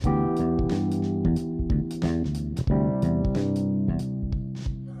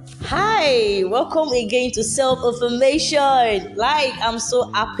Hi, welcome again to Self-Affirmation. I'm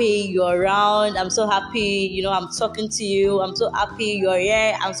so happy you're around. I'm so happy, I'm talking to you. I'm so happy you're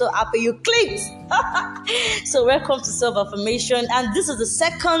here. I'm so happy you clicked. So, welcome to Self-Affirmation. And this is the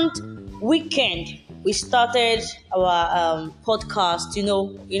second weekend we started our podcast.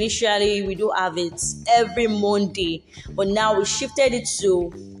 Initially we do have it every Monday, but now we shifted it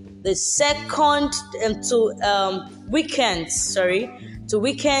to the second to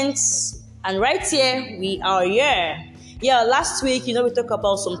weekends, and right here we are here. Last week, we talked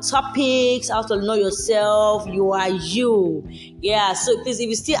about some topics, how to know yourself. You are you. So please, if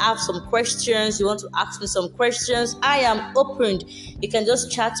you still have some questions, you want to ask me some questions, I am open. You can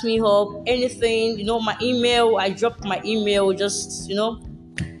just chat me up, anything. My email, I dropped my email, just,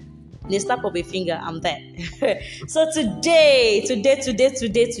 the snap of a finger, I'm there. So today,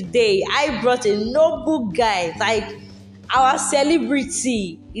 I brought a noble guy, like our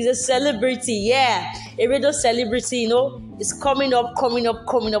celebrity. He's a celebrity, a radio celebrity. It's coming up. So I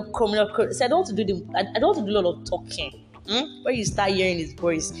don't want to do a lot of talking. When you start hearing his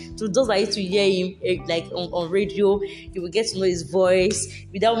voice, to those that used to hear him like on radio, you will get to know his voice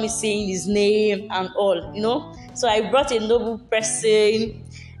without me saying his name and all. So I brought a noble person.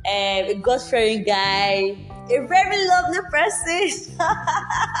 A God-fearing guy, a very lovely person,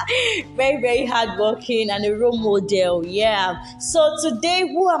 very, very hardworking, and a role model. So today,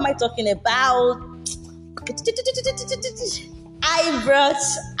 who am I talking about? I brought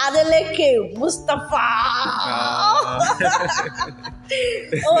Adeleke Mustafa.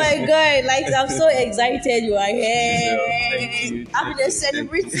 Oh my God! I'm so excited you are here. I'm a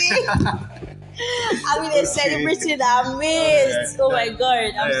celebrity. A celebrity that I missed. Oh my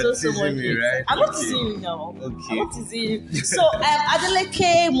God, I'm so much. Right? I'm not teasing you now. Okay. I'm not teasing you. So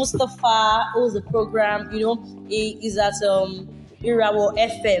Adeleke Mustafa owns the program. He is at Irawo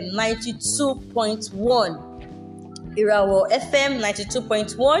FM 92.1. Irawo FM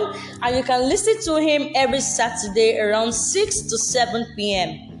 92.1, and you can listen to him every Saturday around 6 to 7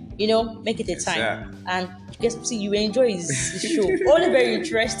 p.m. Make it a time. And you enjoy his show. Only very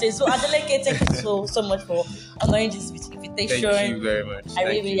interesting. So Adeleke, thank you so much for honoring this invitation. Thank you very much. I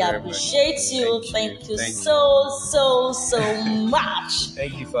really appreciate you. Thank you so much.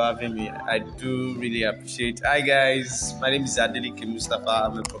 Thank you for having me. I do really appreciate. Hi guys, my name is Adeleke Mustafa.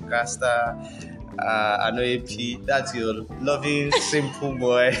 I'm a podcaster. I know AP, that's your loving, simple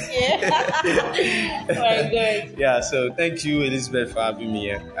boy. Oh my God. So thank you, Elizabeth, for having me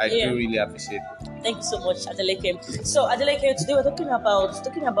here. I do really appreciate it. Thank you so much, Adeleke. So, Adeleke, today we're talking about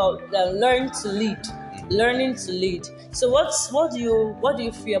learning to lead. So, what do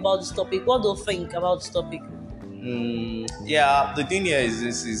you feel about this topic? What do you think about this topic? The thing here is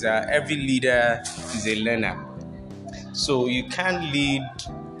this: every leader is a learner. So you can't lead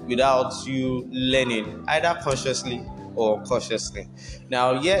without you learning, either consciously or unconsciously.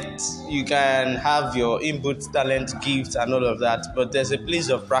 Now, yet you can have your input, talent, gift, and all of that, but there's a place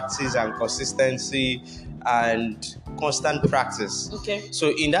of practice and consistency and constant practice. Okay.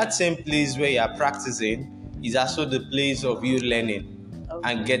 So in that same place where you are practicing is also the place of you learning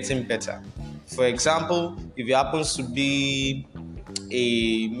and getting better. For example, if you happen to be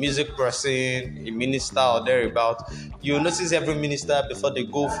a music person, a minister or thereabout, you'll notice every minister, before they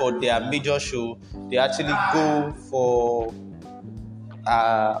go for their major show, they actually go for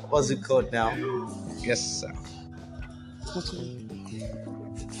what's it called now? Yes, sir.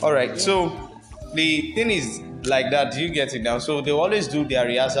 All right. So the thing is like that. You get it now. So they always do their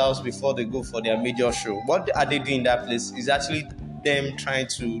rehearsals before they go for their major show. What are they doing in that place is actually them trying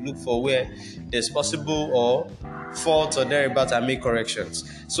to look for where there's possible or fault or thereabouts and make corrections.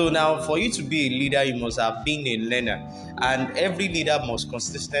 So now, for you to be a leader, you must have been a learner, and every leader must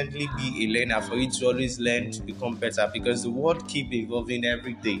consistently be a learner for you to always learn to become better, because the world keeps evolving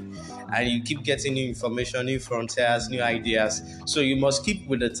every day and you keep getting new information, new frontiers, new ideas. So you must keep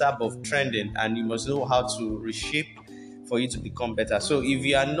with the type of trending, and you must know how to reshape for you to become better. So if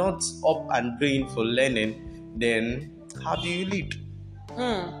you are not up and doing for learning, then how do you lead?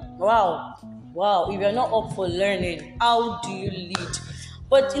 Wow, if you're not up for learning, how do you lead?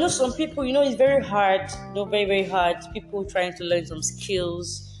 But some people, it's very hard, very, very hard. People trying to learn some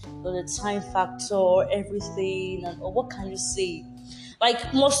skills, the time factor, everything, and what can you say?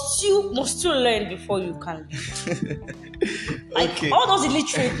 Must you learn before you can lead? All those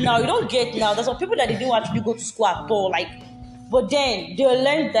illiterate now, you don't get now. There's some people that they didn't actually go to school at all, but then they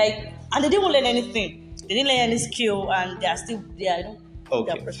learned and they didn't learn anything. They didn't learn any skill, and they are still there.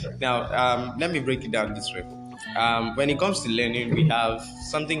 Okay. Now, let me break it down this way. When it comes to learning, we have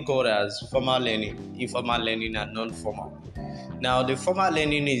something called as formal learning, informal learning, and non-formal. Now, the formal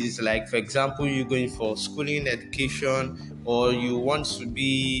learning is like, for example, you're going for schooling, education, or you want to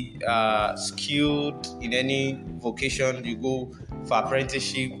be skilled in any vocation. You go for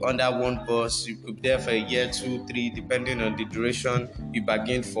apprenticeship under one boss. You could be there for a year, 2, 3, depending on the duration you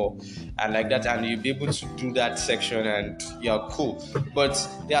bargain for, and like that. And you'll be able to do that section, and you're cool. But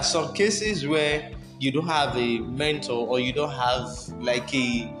there are some cases where you don't have a mentor, or you don't have like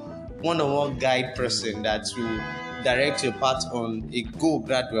a one-on-one guide person that will direct your path on a goal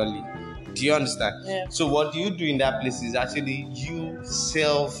gradually. Do you understand? Yeah. So what you do in that place is actually you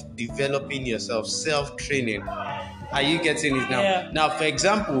self-developing yourself, self-training. Are you getting it now? Yeah. Now, for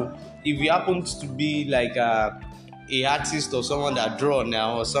example, if you happen to be like a artist or someone that draw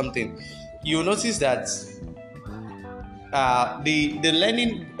now or something, you'll notice that the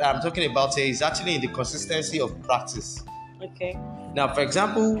learning I'm talking about here is actually in the consistency of practice. Okay. Now, for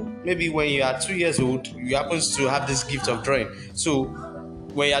example, maybe when you are 2 years old, you happen to have this gift of drawing. So,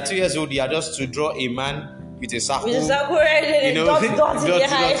 when you are 2 years old, you are just to draw a man with a circle. With a circle, right? You know, Dots in the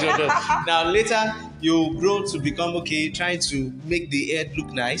eye. dots. Now, later, you grow to become, trying to make the head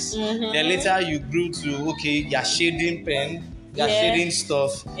look nice. Mm-hmm. Then later, you grew to, you're shading pen, you're Yeah. shading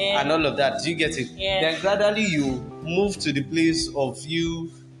stuff, Yeah. and all of that. Do you get it? Yeah. Then gradually, you move to the place of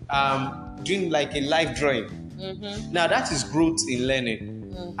you doing like a life drawing. Mm-hmm. Now that is growth in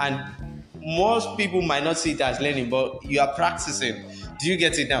learning, and most people might not see it as learning, but you are practicing. Do you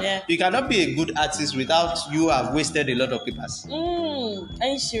get it now? Yeah. You cannot be a good artist without you have wasted a lot of papers. Are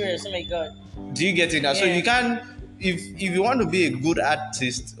you serious? Oh my god. Do you get it now? So Yeah. you can, if you want to be a good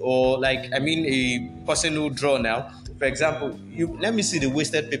artist, or a person who draw now, for example, let me see the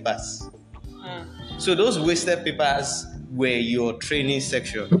wasted papers. So those wasted papers were your training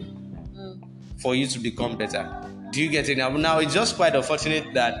section for you to become better. Do you get it now? Now, it's just quite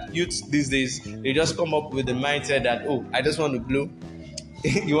unfortunate that youth these days, they just come up with the mindset that, I just want to blow.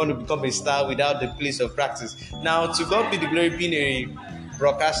 You want to become a star without the place of practice. Now, to God be the glory, being a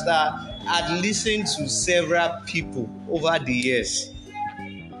broadcaster, I've listened to several people over the years,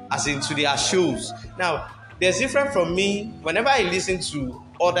 as into their shows. Now, there's different from me. Whenever I listen to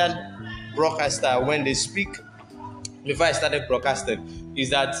other broadcasters when they speak, before I started broadcasting, is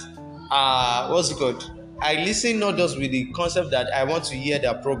that what's it called? I listen not just with the concept that I want to hear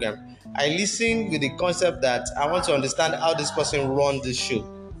their program. I listen with the concept that I want to understand how this person runs this show.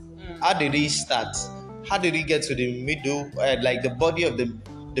 How did he start? How did he get to the middle, like the body of the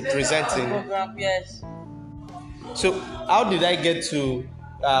presenting? Program, yes. So how did I get to?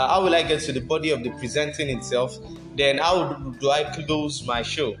 How will I get to the body of the presenting itself? Then how do I close my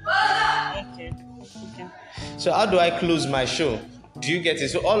show? Okay. So how do I close my show? Do you get it?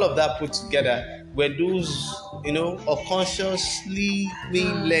 So all of that put together were those, unconsciously me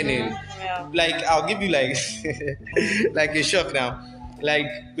learning. Yeah. Like I'll give you like like a shock now. Like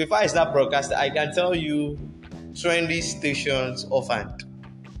before I start broadcasting, I can tell you 20 stations offhand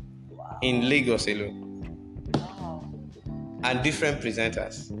in Lagos alone, Wow. and different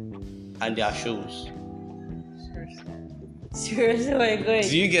presenters and their shows. Seriously, oh my god.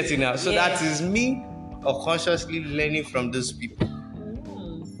 Do you get it now? So Yeah. that is me unconsciously learning from those people.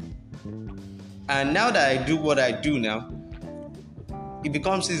 And now that I do what I do now, it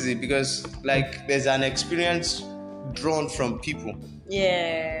becomes easy because there's an experience drawn from people.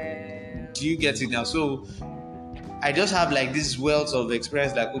 Yeah. Do you get it now? So I just have this wealth of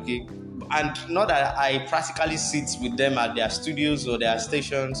experience, and not that I practically sit with them at their studios or their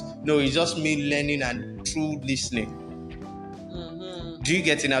stations. No, it's just me learning and through listening. Do you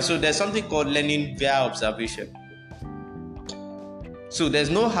get it now? So there's something called learning via observation. So there's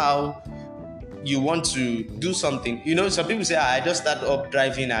no how you want to do something. Some people say, I just started up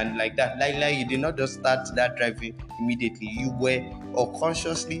driving and like that. Like you did not just start that driving immediately. You were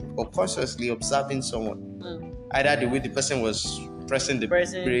unconsciously observing someone. Either the way the person was pressing the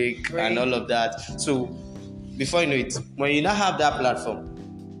brake and all of that. So before you know it, when you now have that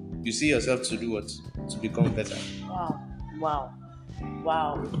platform, you see yourself to do what? To become better. Wow.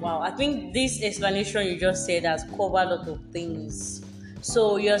 I think this explanation you just said has covered a lot of things.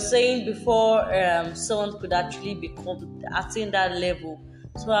 So you're saying before someone could actually attain that level,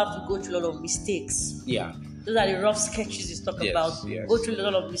 someone have to go through a lot of mistakes. Yeah. Those are the rough sketches you talk about. Yes. Go through a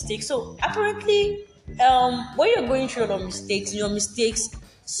lot of mistakes. So apparently, when you're going through a lot of mistakes,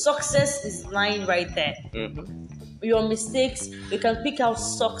 success is lying right there. Mm-hmm. Your mistakes, you can pick out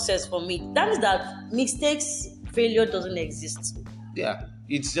success from it. That means that failure doesn't exist. Yeah.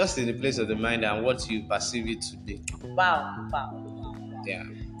 It's just in the place of the mind and what you perceive it to be. Wow. Yeah.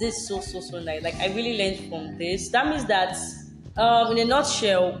 this so nice. Like I really learned from this. That means that in a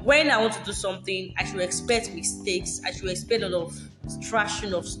nutshell, when I want to do something, I should expect mistakes. I should expect a lot of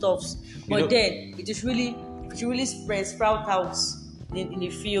trashing of stuffs. But then it should really sprout out in a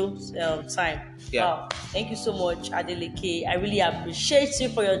few time. Yeah. Wow. Thank you so much, Adeleke. I really appreciate you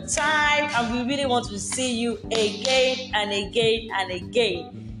for your time, and we really want to see you again and again and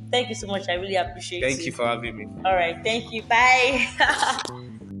again. Thank you so much. I really appreciate Thank you for having me. All right. Thank you. Bye.